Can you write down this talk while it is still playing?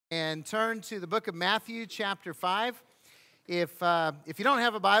And turn to the book of Matthew, chapter 5. If you don't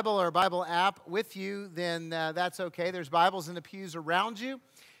have a Bible or a Bible app with you, then that's okay. There's Bibles in the pews around you.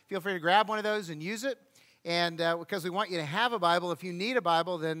 Feel free to grab one of those and use it. And because we want you to have a Bible, if you need a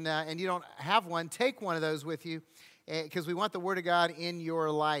Bible then and you don't have one, take one of those with you because we want the Word of God in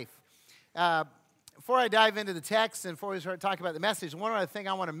your life. Before I dive into the text and before we start talking about the message, one other thing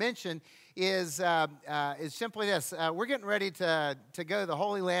I want to mention is simply this. We're getting ready to go to the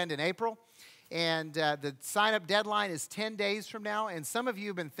Holy Land in April, and the sign-up deadline is 10 days from now, and some of you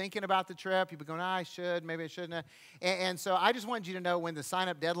have been thinking about the trip. You've been going, I should, maybe I shouldn't. And so I just wanted you to know when the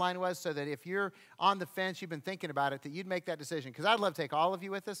sign-up deadline was so that if you're on the fence, you've been thinking about it, that you'd make that decision, because I'd love to take all of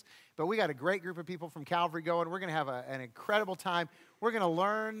you with us, but we got a great group of people from Calvary going. We're going to have an incredible time. We're going to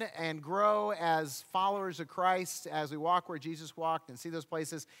learn and grow as followers of Christ as we walk where Jesus walked and see those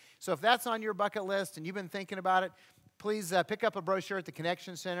places. So if that's on your bucket list and you've been thinking about it, please pick up a brochure at the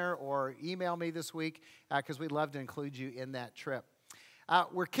Connection Center or email me this week because we'd love to include you in that trip.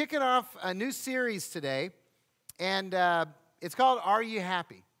 We're kicking off a new series today, and it's called Are You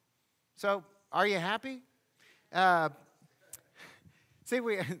Happy? So, are you happy? See,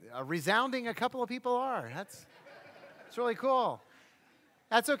 resounding a couple of people are. That's really cool.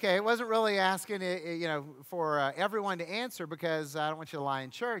 That's okay. It wasn't really asking, for everyone to answer because I don't want you to lie in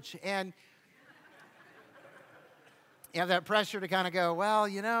church. And you have that pressure to kind of go, well,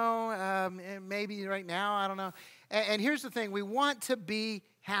 maybe right now, I don't know. And here's the thing. We want to be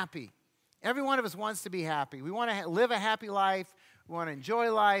happy. Every one of us wants to be happy. We want to live a happy life. We want to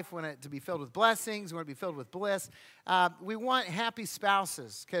enjoy life. We want it to be filled with blessings. We want it to be filled with bliss. We want happy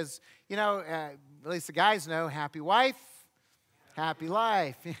spouses because, at least the guys know, happy wife, happy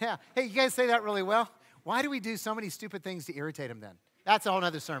life. Yeah. Hey, you guys say that really well. Why do we do so many stupid things to irritate them then? That's a whole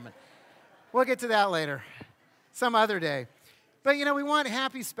other sermon. We'll get to that later, some other day. But, we want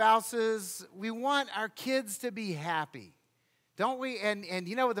happy spouses. We want our kids to be happy, don't we? And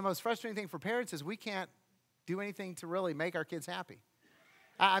the most frustrating thing for parents is we can't do anything to really make our kids happy.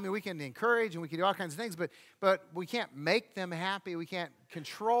 I mean, we can encourage and we can do all kinds of things, but we can't make them happy. We can't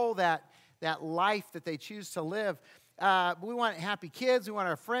control that life that they choose to live. We want happy kids. We want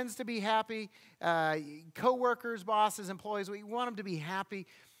our friends to be happy. Co-workers, bosses, employees, we want them to be happy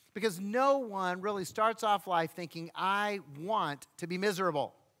because no one really starts off life thinking, I want to be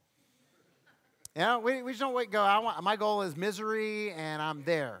miserable. We just don't go, my goal is misery and I'm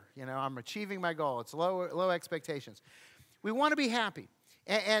there. I'm achieving my goal. It's low expectations. We want to be happy.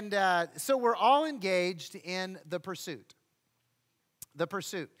 And so we're all engaged in the pursuit. The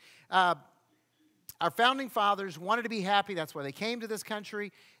pursuit. Our founding fathers wanted to be happy. That's why they came to this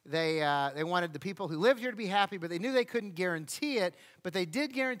country. They wanted the people who lived here to be happy, but they knew they couldn't guarantee it, but they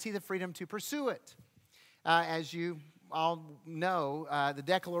did guarantee the freedom to pursue it. As you all know, the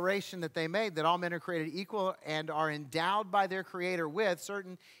declaration that they made, that all men are created equal and are endowed by their Creator with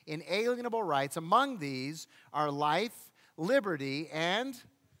certain inalienable rights. Among these are life, liberty, and,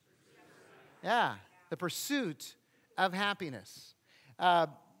 the pursuit of happiness.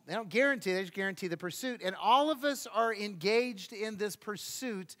 They don't guarantee, they just guarantee the pursuit. And all of us are engaged in this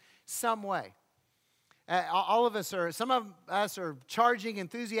pursuit some way. Some of us are charging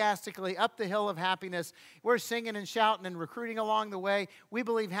enthusiastically up the hill of happiness. We're singing and shouting and recruiting along the way. We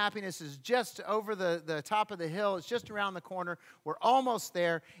believe happiness is just over the top of the hill. It's just around the corner. We're almost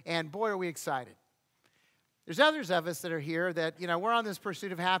there, and boy, are we excited. There's others of us that are here that, we're on this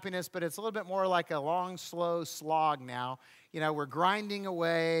pursuit of happiness, but it's a little bit more like a long, slow slog now. We're grinding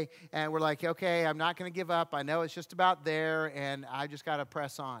away, and we're like, okay, I'm not going to give up. I know it's just about there, and I just got to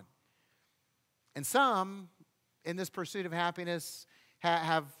press on. And some, in this pursuit of happiness,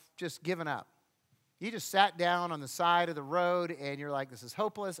 have just given up. You just sat down on the side of the road, and you're like, this is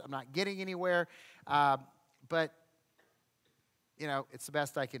hopeless. I'm not getting anywhere. But, it's the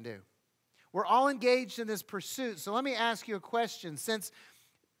best I can do. We're all engaged in this pursuit. So let me ask you a question. Since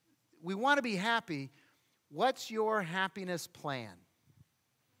we want to be happy, what's your happiness plan?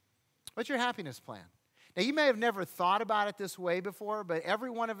 What's your happiness plan? Now, you may have never thought about it this way before, but every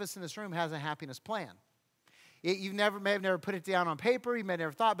one of us in this room has a happiness plan. You may have never put it down on paper. You may have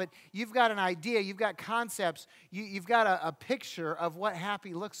never thought, but you've got an idea. You've got concepts. You've got a picture of what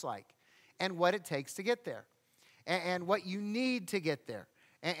happy looks like and what it takes to get there and what you need to get there.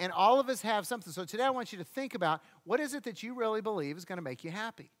 And all of us have something. So today I want you to think about what is it that you really believe is going to make you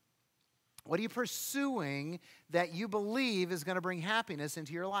happy? What are you pursuing that you believe is going to bring happiness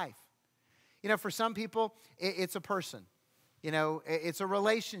into your life? For some people, it's a person. It's a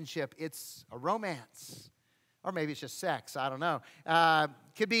relationship. It's a romance. Or maybe it's just sex. I don't know.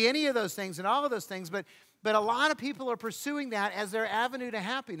 Could be any of those things and all of those things. But But a lot of people are pursuing that as their avenue to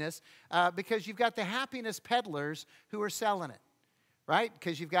happiness because you've got the happiness peddlers who are selling it, right?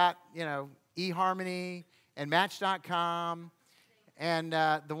 Because you've got, eHarmony and Match.com. And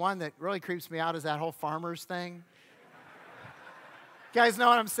the one that really creeps me out is that whole farmers thing. You guys know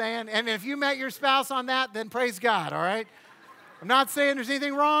what I'm saying? And if you met your spouse on that, then praise God, all right? I'm not saying there's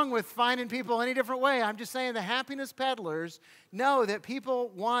anything wrong with finding people any different way. I'm just saying the happiness peddlers know that people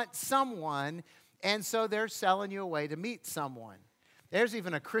want someone, and so they're selling you a way to meet someone. There's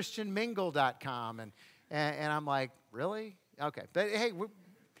even a ChristianMingle.com, and I'm like, really? Okay. But hey,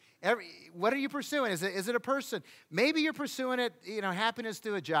 what are you pursuing? Is it a person? Maybe you're pursuing it, happiness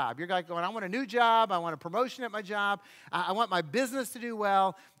through a job. You're like going, I want a new job. I want a promotion at my job. I want my business to do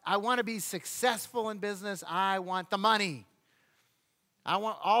well. I want to be successful in business. I want the money. I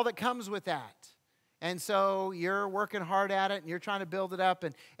want all that comes with that. And so you're working hard at it, and you're trying to build it up.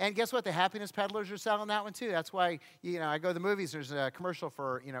 And guess what? The happiness peddlers are selling that one too. That's why, I go to the movies. There's a commercial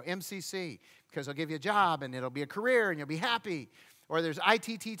for, MCC, because they'll give you a job, and it'll be a career, and you'll be happy. Or there's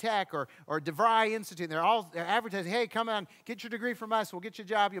ITT Tech or DeVry Institute. And they're advertising, hey, come on, get your degree from us. We'll get you a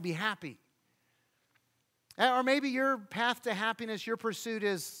job. You'll be happy. Or maybe your path to happiness, your pursuit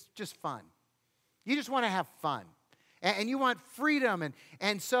is just fun. You just want to have fun. And you want freedom.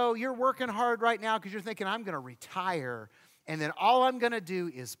 And so you're working hard right now because you're thinking, I'm going to retire. And then all I'm going to do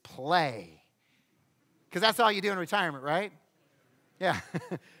is play. Because that's all you do in retirement, right? Yeah.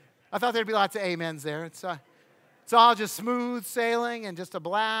 I thought there'd be lots of amens there. It's all just smooth sailing and just a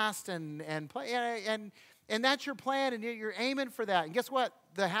blast and play. And that's your plan, and you're aiming for that. And guess what?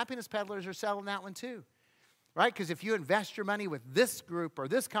 The happiness peddlers are selling that one too, right? Because if you invest your money with this group or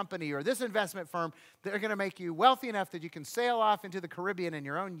this company or this investment firm, they're going to make you wealthy enough that you can sail off into the Caribbean in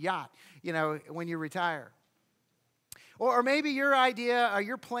your own yacht, when you retire. Or maybe your idea or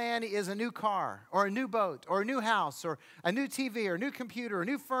your plan is a new car or a new boat or a new house or a new TV or a new computer or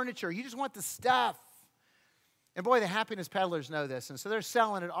new furniture. You just want the stuff. And boy, the happiness peddlers know this, and so they're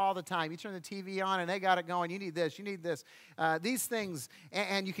selling it all the time. You turn the TV on, and they got it going. You need this, you need this. These things,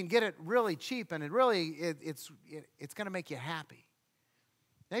 and you can get it really cheap, and it's going to make you happy.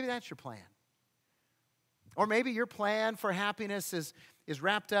 Maybe that's your plan. Or maybe your plan for happiness is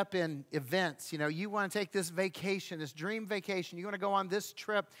wrapped up in events. You want to take this vacation, this dream vacation. You want to go on this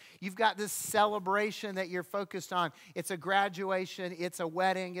trip. You've got this celebration that you're focused on. It's a graduation. It's a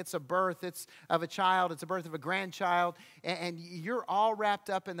wedding. It's a birth. It's of a child. It's a birth of a grandchild. And you're all wrapped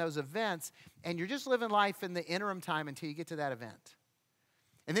up in those events. And you're just living life in the interim time until you get to that event.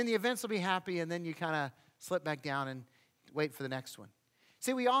 And then the events will be happy. And then you kind of slip back down and wait for the next one.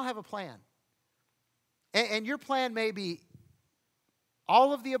 See, we all have a plan. And your plan may be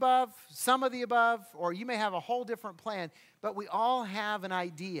all of the above, some of the above, or you may have a whole different plan, but we all have an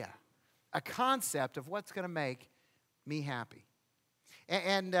idea, a concept of what's going to make me happy.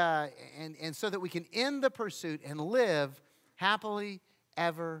 And so that we can end the pursuit and live happily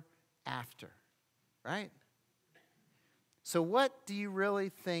ever after, right? So what do you really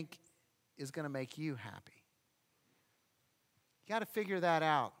think is going to make you happy? You got to figure that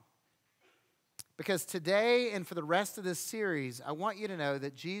out. Because today and for the rest of this series, I want you to know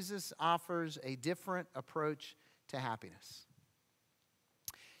that Jesus offers a different approach to happiness.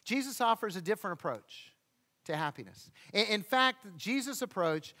 Jesus offers a different approach to happiness. In fact, Jesus'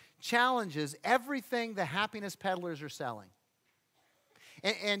 approach challenges everything the happiness peddlers are selling.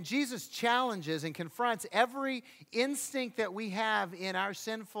 And Jesus challenges and confronts every instinct that we have in our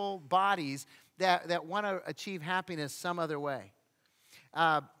sinful bodies that want to achieve happiness some other way.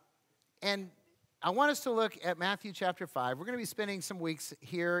 And I want us to look at Matthew chapter 5. We're going to be spending some weeks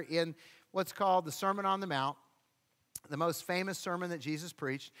here in what's called the Sermon on the Mount, the most famous sermon that Jesus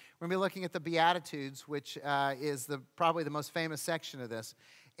preached. We're going to be looking at the Beatitudes, which is probably the most famous section of this.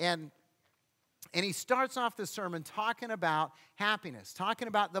 And he starts off the sermon talking about happiness, talking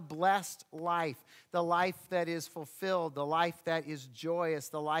about the blessed life, the life that is fulfilled, the life that is joyous,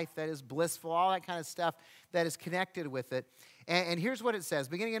 the life that is blissful, all that kind of stuff that is connected with it. And here's what it says,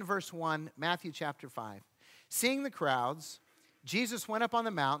 beginning in verse 1, Matthew chapter 5. Seeing the crowds, Jesus went up on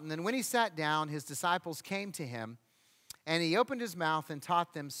the mountain, and when he sat down, his disciples came to him, and he opened his mouth and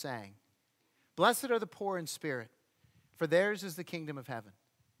taught them, saying, Blessed are the poor in spirit, for theirs is the kingdom of heaven.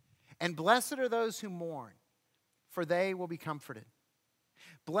 And blessed are those who mourn, for they will be comforted.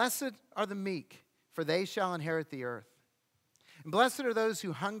 Blessed are the meek, for they shall inherit the earth. And blessed are those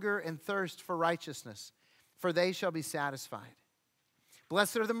who hunger and thirst for righteousness, for they shall be satisfied.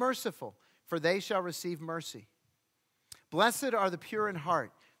 Blessed are the merciful, for they shall receive mercy. Blessed are the pure in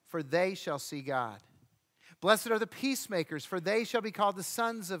heart, for they shall see God. Blessed are the peacemakers, for they shall be called the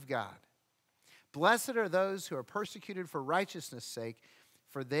sons of God. Blessed are those who are persecuted for righteousness' sake,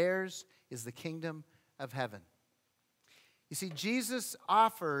 for theirs is the kingdom of heaven. You see, Jesus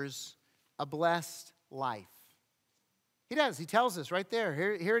offers a blessed life. He does. He tells us right there.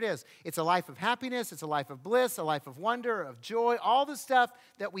 Here it is. It's a life of happiness. It's a life of bliss, a life of wonder, of joy, all the stuff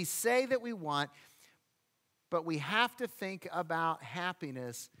that we say that we want. But we have to think about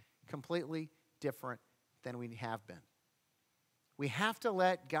happiness completely different than we have been. We have to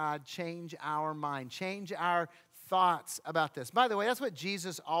let God change our mind, change our thoughts about this. By the way, that's what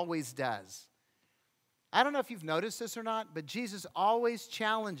Jesus always does. I don't know if you've noticed this or not, but Jesus always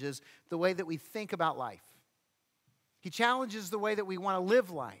challenges the way that we think about life. He challenges the way that we want to live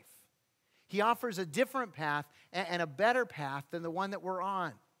life. He offers a different path and a better path than the one that we're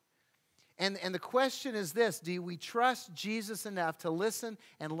on. And the question is this: do we trust Jesus enough to listen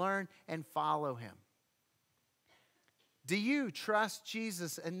and learn and follow him? Do you trust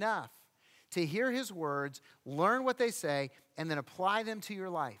Jesus enough to hear his words, learn what they say, and then apply them to your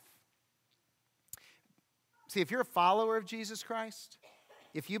life? See, if you're a follower of Jesus Christ,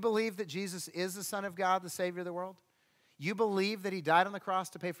 if you believe that Jesus is the Son of God, the Savior of the world, you believe that he died on the cross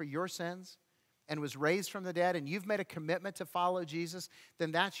to pay for your sins and was raised from the dead, and you've made a commitment to follow Jesus,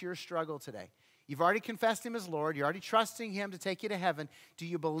 then that's your struggle today. You've already confessed him as Lord. You're already trusting him to take you to heaven. Do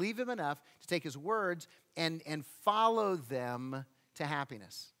you believe him enough to take his words and follow them to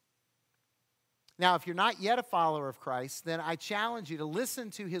happiness? Now, if you're not yet a follower of Christ, then I challenge you to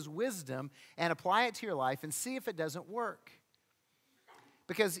listen to his wisdom and apply it to your life and see if it doesn't work.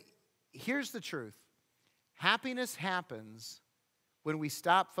 Because here's the truth. Happiness happens when we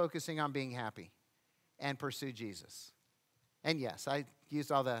stop focusing on being happy and pursue Jesus. And yes, I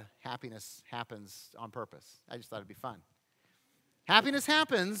used all the happiness happens on purpose. I just thought it'd be fun. Happiness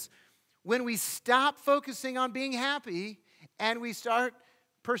happens when we stop focusing on being happy and we start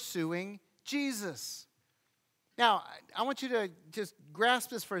pursuing Jesus. Now, I want you to just grasp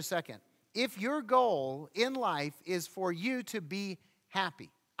this for a second. If your goal in life is for you to be happy,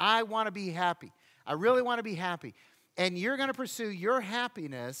 I want to be happy, I really want to be happy, and you're going to pursue your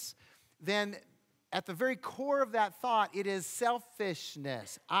happiness, then at the very core of that thought, it is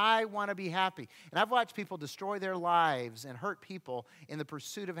selfishness. I want to be happy. And I've watched people destroy their lives and hurt people in the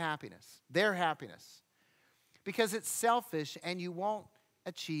pursuit of happiness, their happiness, because it's selfish and you won't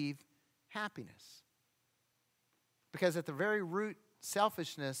achieve happiness. Because at the very root,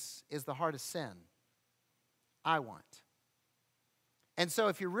 selfishness is the heart of sin. I want. And so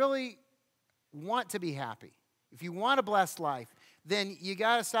if you really want to be happy, if you want a blessed life, then you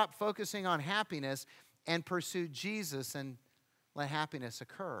got to stop focusing on happiness and pursue Jesus and let happiness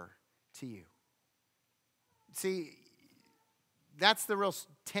occur to you. See, that's the real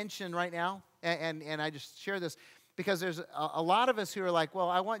tension right now. And I just share this because there's a lot of us who are like, well,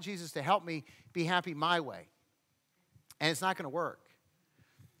 I want Jesus to help me be happy my way. And it's not going to work.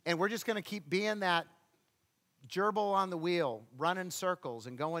 And we're just going to keep being that gerbil on the wheel, running circles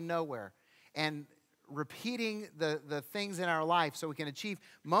and going nowhere. And repeating the things in our life so we can achieve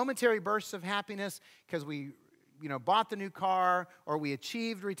momentary bursts of happiness because we bought the new car, or we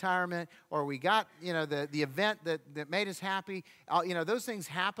achieved retirement, or we got the event that made us happy. Those things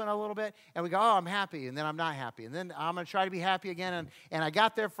happen a little bit, and we go, oh, I'm happy, and then I'm not happy, and then I'm going to try to be happy again, and I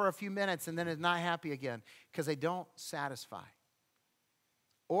got there for a few minutes, and then it's not happy again because they don't satisfy.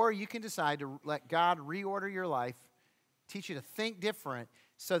 Or you can decide to let God reorder your life, teach you to think different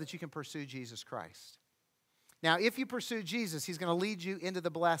so that you can pursue Jesus Christ. Now, if you pursue Jesus, he's going to lead you into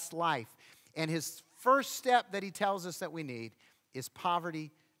the blessed life. And his first step that he tells us that we need is poverty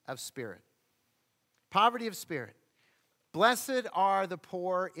of spirit. Poverty of spirit. Blessed are the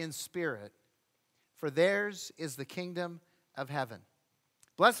poor in spirit, for theirs is the kingdom of heaven.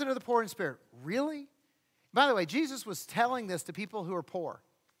 Blessed are the poor in spirit. Really? By the way, Jesus was telling this to people who are poor.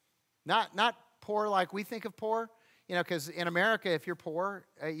 Not poor like we think of poor. Because in America, if you're poor,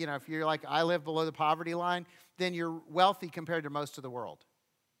 if you're like, I live below the poverty line, then you're wealthy compared to most of the world.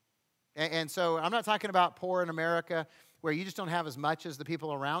 And so I'm not talking about poor in America where you just don't have as much as the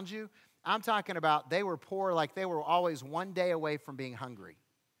people around you. I'm talking about they were poor like they were always one day away from being hungry.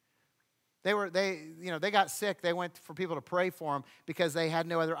 They got sick. They went for people to pray for them because they had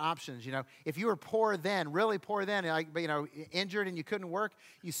no other options. If you were poor then, really poor then, injured and you couldn't work,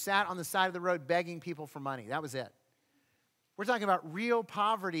 you sat on the side of the road begging people for money. That was it. We're talking about real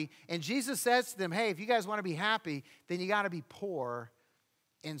poverty. And Jesus says to them, hey, if you guys want to be happy, then you got to be poor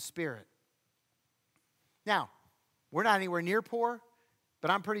in spirit. Now, we're not anywhere near poor,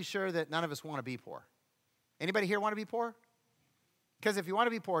 but I'm pretty sure that none of us want to be poor. Anybody here want to be poor? Because if you want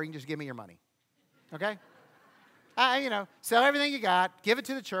to be poor, you can just give me your money. Okay? Sell everything you got, give it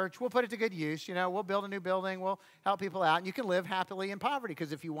to the church, we'll put it to good use, we'll build a new building, we'll help people out, and you can live happily in poverty,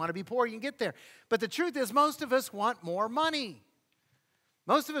 because if you want to be poor, you can get there. But the truth is, most of us want more money.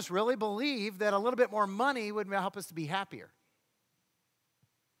 Most of us really believe that a little bit more money would help us to be happier.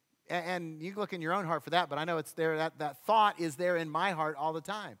 And you can look in your own heart for that, but I know it's there, that thought is there in my heart all the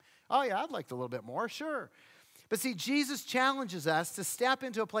time. Oh yeah, I'd like a little bit more, sure. But see, Jesus challenges us to step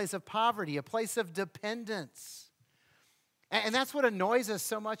into a place of poverty, a place of dependence. And that's what annoys us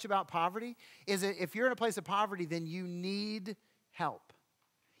so much about poverty, is that if you're in a place of poverty, then you need help.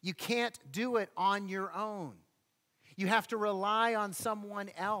 You can't do it on your own. You have to rely on someone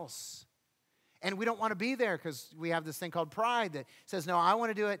else. And we don't want to be there, because we have this thing called pride that says, no, I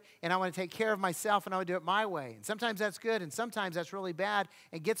want to do it, and I want to take care of myself, and I want to do it my way. And sometimes that's good, and sometimes that's really bad,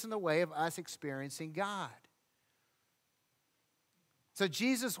 and gets in the way of us experiencing God. So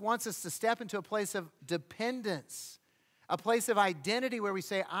Jesus wants us to step into a place of dependence, a place of identity where we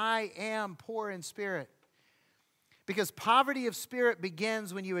say, I am poor in spirit. Because poverty of spirit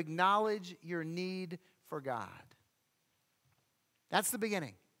begins when you acknowledge your need for God. That's the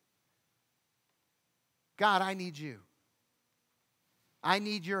beginning. God, I need you. I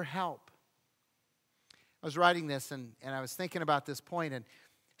need your help. I was writing this, and I was thinking about this point, and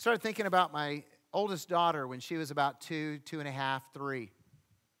started thinking about my oldest daughter when she was about 2.5, 3.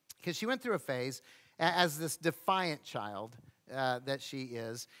 Because she went through a phase as this defiant child that she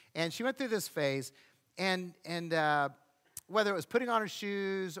is. And she went through this phase, and whether it was putting on her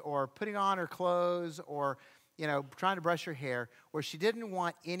shoes or putting on her clothes or, trying to brush her hair, where she didn't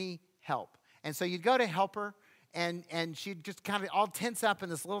want any help. And so you'd go to help her, and she'd just kind of all tense up in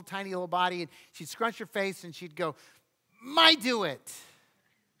this little tiny little body, and she'd scrunch her face, and she'd go, "My do it.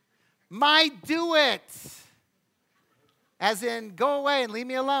 My do it." As in, go away and leave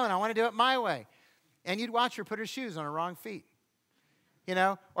me alone. I want to do it my way. And you'd watch her put her shoes on her wrong feet.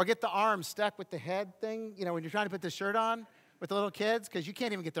 Or get the arms stuck with the head thing, when you're trying to put the shirt on with the little kids, because you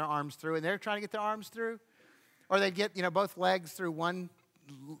can't even get their arms through, and they're trying to get their arms through. Or they'd get, both legs through one,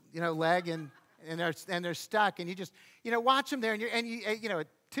 leg, and they're stuck, and you just, watch them there, and at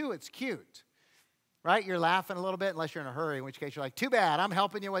 2, it's cute, right? You're laughing a little bit, unless you're in a hurry, in which case you're like, too bad, I'm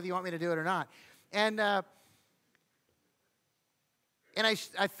helping you whether you want me to do it or not. And I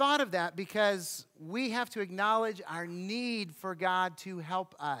thought of that because we have to acknowledge our need for God to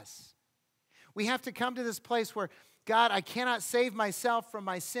help us. We have to come to this place where, God, I cannot save myself from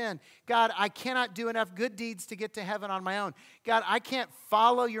my sin. God, I cannot do enough good deeds to get to heaven on my own. God, I can't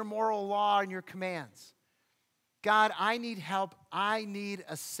follow your moral law and your commands. God, I need help. I need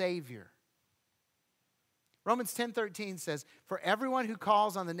a Savior. Romans 10:13 says, for everyone who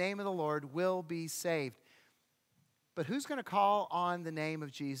calls on the name of the Lord will be saved. But who's going to call on the name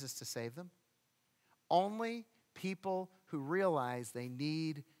of Jesus to save them? Only people who realize they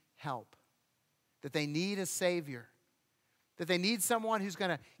need help, that they need a Savior, that they need someone who's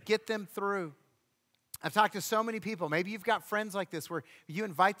going to get them through. I've talked to so many people. Maybe you've got friends like this where you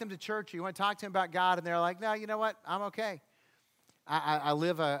invite them to church or you want to talk to them about God, and they're like, no, you know what? I'm okay. I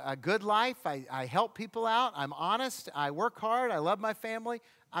live a good life. I help people out. I'm honest. I work hard. I love my family.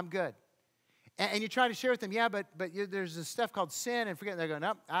 I'm good. And you try to share with them, yeah, but there's this stuff called sin, and forget. They're going,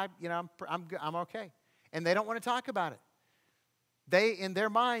 nope, I'm okay, and they don't want to talk about it. They, in their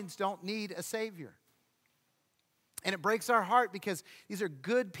minds, don't need a Savior, and it breaks our heart because these are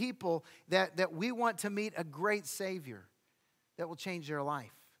good people that we want to meet a great Savior that will change their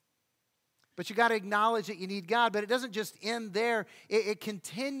life. But you got to acknowledge that you need God, but it doesn't just end there. It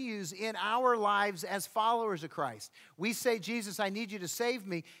continues in our lives as followers of Christ. We say, Jesus, I need you to save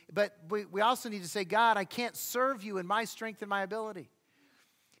me, but we also need to say, God, I can't serve you in my strength and my ability.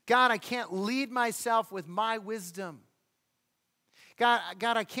 God, I can't lead myself with my wisdom. God,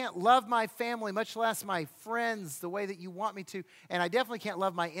 I can't love my family, much less my friends, the way that you want me to, and I definitely can't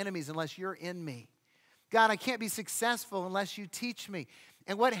love my enemies unless you're in me. God, I can't be successful unless you teach me.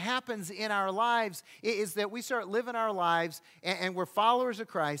 And what happens in our lives is that we start living our lives, and we're followers of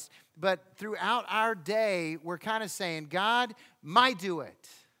Christ, but throughout our day, we're kind of saying, God, my do it.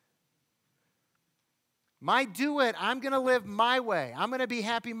 My do it. I'm going to live my way. I'm going to be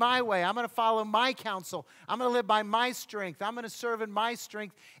happy my way. I'm going to follow my counsel. I'm going to live by my strength. I'm going to serve in my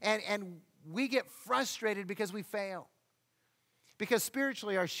strength. And we get frustrated because we fail. Because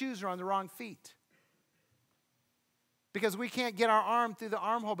spiritually, our shoes are on the wrong feet. Because we can't get our arm through the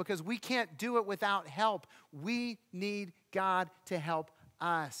armhole, because we can't do it without help. We need God to help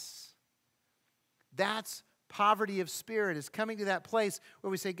us. That's poverty of spirit, is coming to that place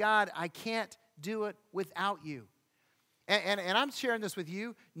where we say, God, I can't do it without you. And I'm sharing this with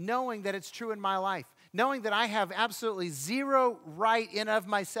you knowing that it's true in my life. knowing that I have absolutely zero right in of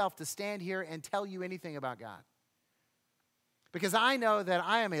myself to stand here and tell you anything about God. Because I know that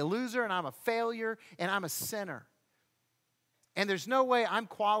I am a loser and I'm a failure and I'm a sinner. And there's no way I'm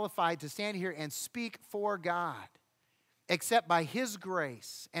qualified to stand here and speak for God except by His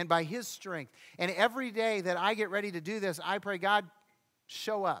grace and by His strength. And every day that I get ready to do this, I pray, God,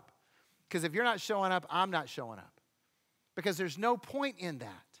 show up. Because if you're not showing up, I'm not showing up. Because there's no point in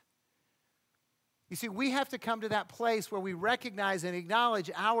that. You see, we have to come to that place where we recognize and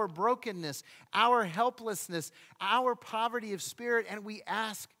acknowledge our brokenness, our helplessness, our poverty of spirit, and we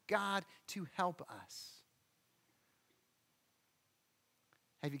ask God to help us.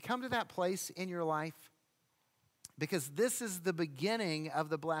 Have you come to that place in your life? Because this is the beginning of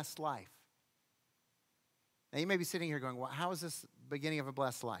the blessed life. Now, you may be sitting here going, well, how is this beginning of a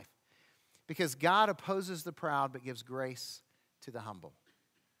blessed life? Because God opposes the proud but gives grace to the humble.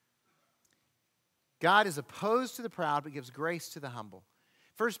 God is opposed to the proud but gives grace to the humble.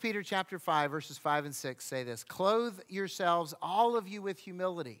 1 Peter chapter 5, verses 5 and 6 say this, clothe yourselves, all of you, with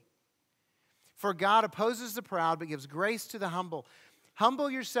humility. For God opposes the proud but gives grace to the humble.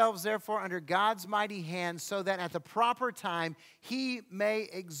 Humble yourselves, therefore, under God's mighty hand, so that at the proper time He may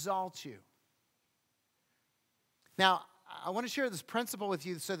exalt you. Now, I want to share this principle with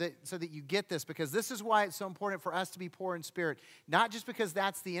you so that you get this, because this is why it's so important for us to be poor in spirit. Not just because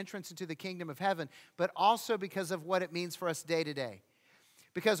that's the entrance into the kingdom of heaven, but also because of what it means for us day to day.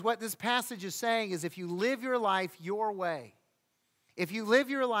 Because what this passage is saying is if you live your life your way, if you live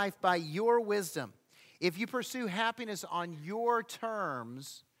your life by your wisdom, if you pursue happiness on your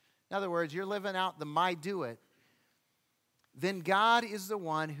terms, in other words, you're living out the my do it, then God is the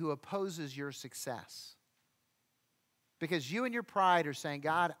one who opposes your success. Because you and your pride are saying,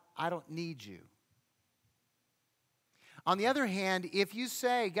 God, I don't need you. On the other hand, if you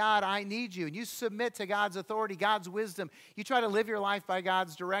say, God, I need you, and you submit to God's authority, God's wisdom, you try to live your life by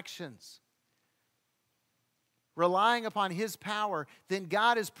God's directions, relying upon His power, then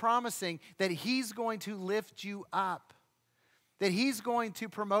God is promising that He's going to lift you up, that He's going to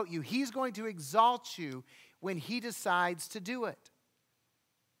promote you, He's going to exalt you when He decides to do it.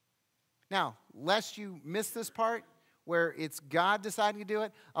 Now, lest you miss this part, where it's God deciding to do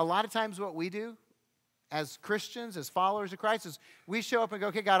it, a lot of times what we do as Christians, as followers of Christ, is we show up and go,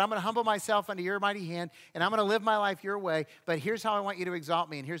 okay, God, I'm going to humble myself under your mighty hand, and I'm going to live my life your way, but here's how I want you to exalt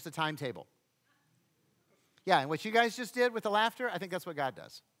me, and here's the timetable. Yeah, and what you guys just did with the laughter, I think that's what God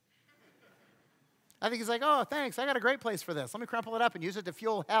does. I think He's like, oh, thanks, I got a great place for this. Let me crumple it up and use it to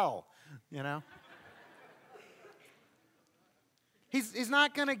fuel hell, you know? He's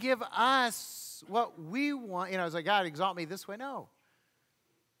not going to give us what we want. You know, it's like, God, exalt me this way. No.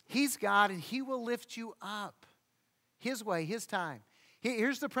 He's God, and He will lift you up His way, His time.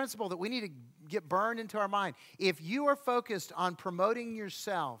 Here's the principle that we need to get burned into our mind. If you are focused on promoting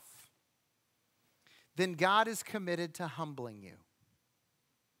yourself, then God is committed to humbling you.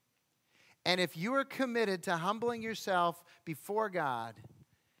 And if you are committed to humbling yourself before God,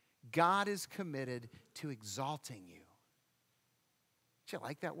 God is committed to exalting you. Did you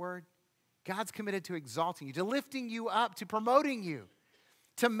like that word? God's committed to exalting you, to lifting you up, to promoting you,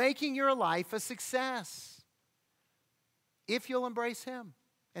 to making your life a success. If you'll embrace Him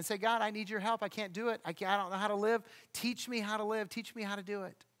and say, God, I need your help. I can't do it. I don't know how to live. Teach me how to live. Teach me how to do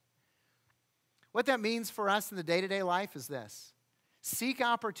it. What that means for us in the day-to-day life is this. Seek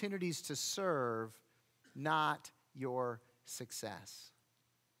opportunities to serve, not your success.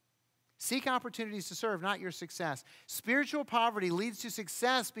 Seek opportunities to serve, not your success. Spiritual poverty leads to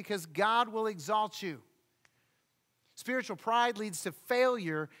success because God will exalt you. Spiritual pride leads to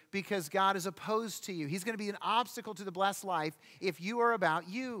failure because God is opposed to you. He's going to be an obstacle to the blessed life if you are about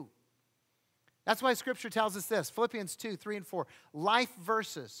you. That's why Scripture tells us this, Philippians 2, 3, and 4. Life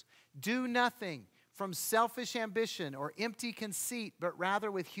verses. Do nothing from selfish ambition or empty conceit, but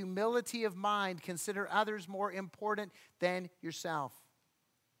rather with humility of mind, consider others more important than yourself.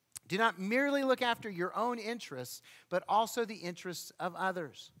 Do not merely look after your own interests, but also the interests of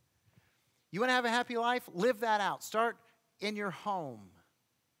others. You want to have a happy life? Live that out. Start in your home.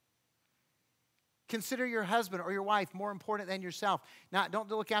 Consider your husband or your wife more important than yourself. Now, don't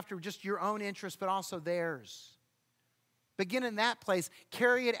look after just your own interests, but also theirs. Begin in that place.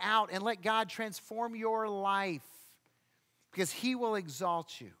 Carry it out and let God transform your life because He will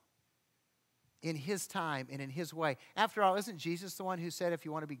exalt you in His time and in His way. After all, isn't Jesus the one who said if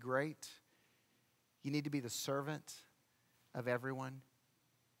you want to be great, you need to be the servant of everyone?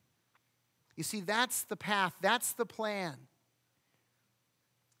 You see, that's the path. That's the plan.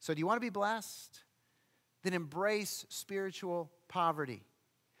 So do you want to be blessed? Then embrace spiritual poverty.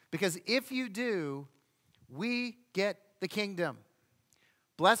 Because if you do, we get the kingdom.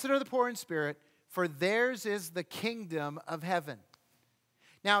 Blessed are the poor in spirit, for theirs is the kingdom of heaven.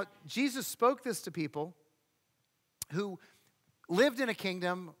 Now, Jesus spoke this to people who lived in a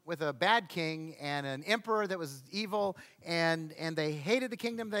kingdom with a bad king and an emperor that was evil, and they hated the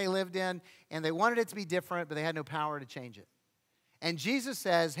kingdom they lived in, and they wanted it to be different, but they had no power to change it. And Jesus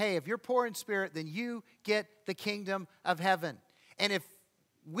says, hey, if you're poor in spirit, then you get the kingdom of heaven. And if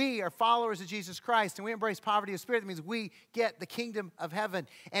we are followers of Jesus Christ and we embrace poverty of spirit, that means we get the kingdom of heaven.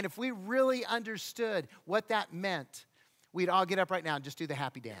 And if we really understood what that meant, we'd all get up right now and just do the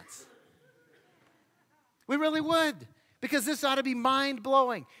happy dance. We really would. Because this ought to be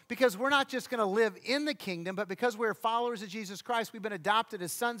mind-blowing. Because we're not just going to live in the kingdom, but because we're followers of Jesus Christ, we've been adopted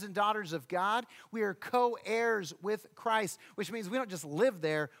as sons and daughters of God. We are co-heirs with Christ, which means we don't just live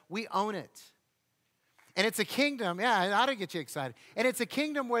there, we own it. And it's a kingdom, yeah, it ought to get you excited. And it's a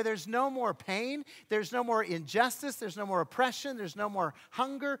kingdom where there's no more pain, there's no more injustice, there's no more oppression, there's no more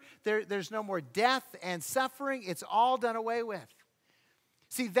hunger, there's no more death and suffering. It's all done away with.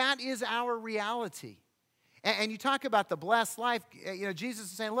 See, that is our reality. And you talk about the blessed life. You know, Jesus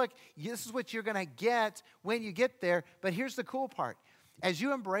is saying, look, this is what you're going to get when you get there. But here's the cool part. As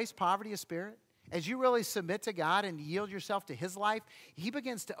you embrace poverty of spirit, as you really submit to God and yield yourself to His life, He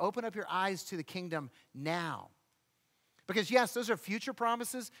begins to open up your eyes to the kingdom now. Because yes, those are future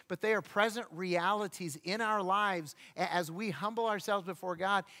promises, but they are present realities in our lives as we humble ourselves before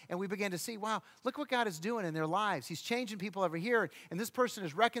God and we begin to see, wow, look what God is doing in their lives. He's changing people over here, and this person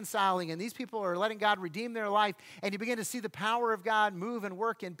is reconciling, and these people are letting God redeem their life, and you begin to see the power of God move and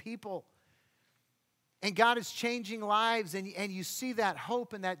work in people. And God is changing lives, and you see that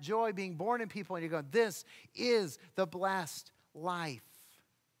hope and that joy being born in people, and you're going, this is the blessed life.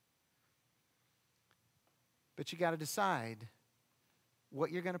 But you got to decide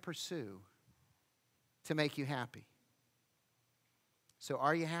what you're going to pursue to make you happy. So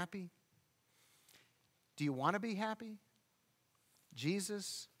are you happy? Do you want to be happy?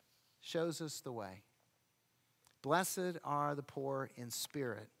 Jesus shows us the way. Blessed are the poor in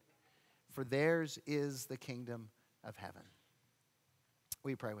spirit, for theirs is the kingdom of heaven.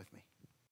 Will you pray with me?